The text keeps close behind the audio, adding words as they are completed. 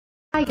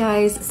Hi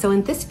guys, so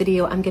in this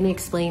video, I'm going to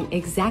explain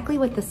exactly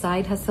what the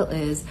side hustle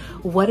is,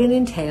 what it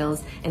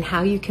entails, and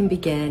how you can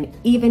begin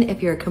even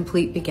if you're a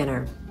complete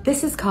beginner.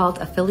 This is called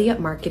affiliate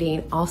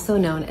marketing, also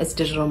known as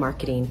digital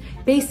marketing.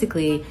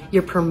 Basically,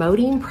 you're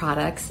promoting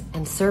products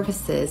and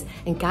services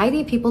and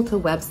guiding people to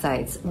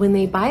websites. When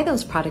they buy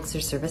those products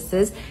or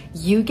services,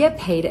 you get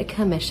paid a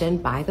commission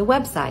by the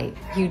website.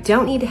 You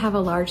don't need to have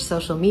a large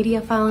social media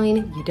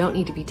following, you don't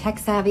need to be tech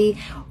savvy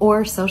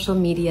or social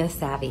media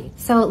savvy.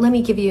 So let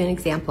me give you an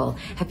example.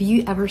 Have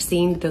you ever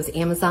seen those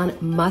Amazon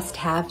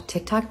must-have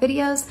TikTok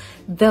videos?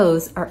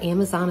 Those are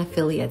Amazon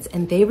affiliates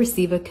and they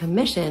receive a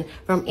commission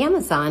from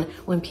Amazon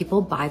when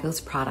people buy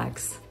those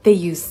products. They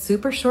use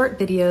super short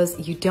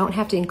videos, you don't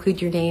have to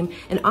include your name,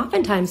 and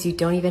oftentimes you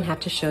don't even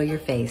have to show your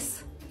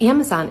face.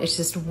 Amazon is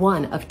just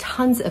one of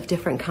tons of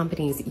different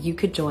companies you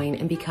could join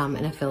and become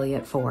an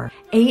affiliate for.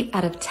 8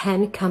 out of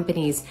 10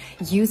 companies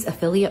use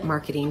affiliate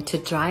marketing to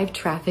drive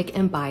traffic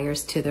and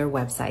buyers to their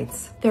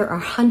websites. There are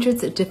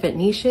hundreds of different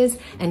niches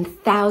and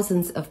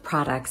thousands of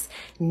products.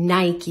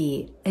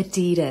 Nike,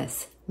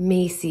 Adidas,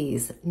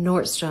 Macy's,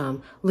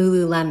 Nordstrom,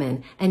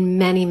 Lululemon, and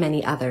many,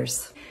 many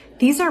others.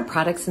 These are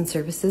products and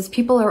services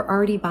people are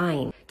already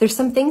buying. There's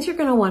some things you're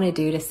going to want to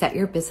do to set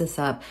your business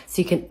up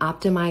so you can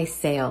optimize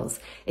sales.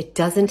 It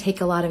doesn't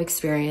take a lot of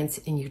experience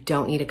and you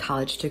don't need a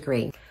college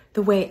degree.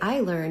 The way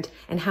I learned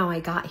and how I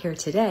got here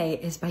today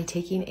is by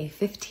taking a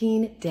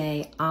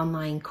 15-day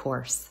online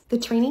course. The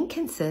training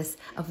consists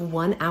of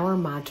 1-hour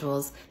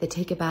modules that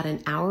take about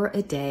an hour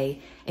a day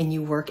and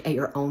you work at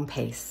your own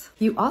pace.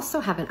 You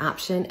also have an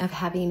option of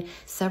having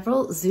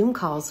several Zoom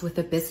calls with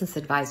a business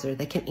advisor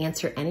that can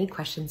answer any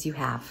questions you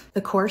have.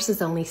 The course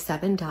is only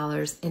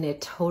 $7 and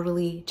it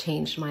totally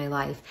changed my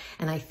life,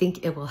 and I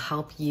think it will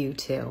help you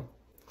too.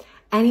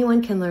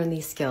 Anyone can learn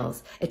these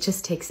skills. It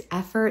just takes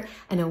effort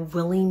and a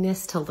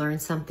willingness to learn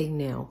something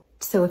new.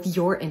 So if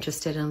you're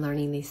interested in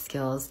learning these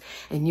skills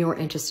and you're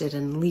interested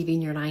in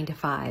leaving your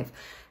 9-to-5,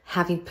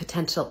 having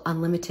potential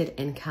unlimited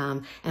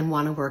income and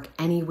want to work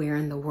anywhere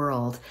in the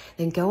world,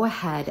 then go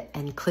ahead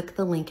and click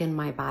the link in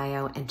my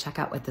bio and check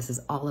out what this is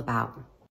all about.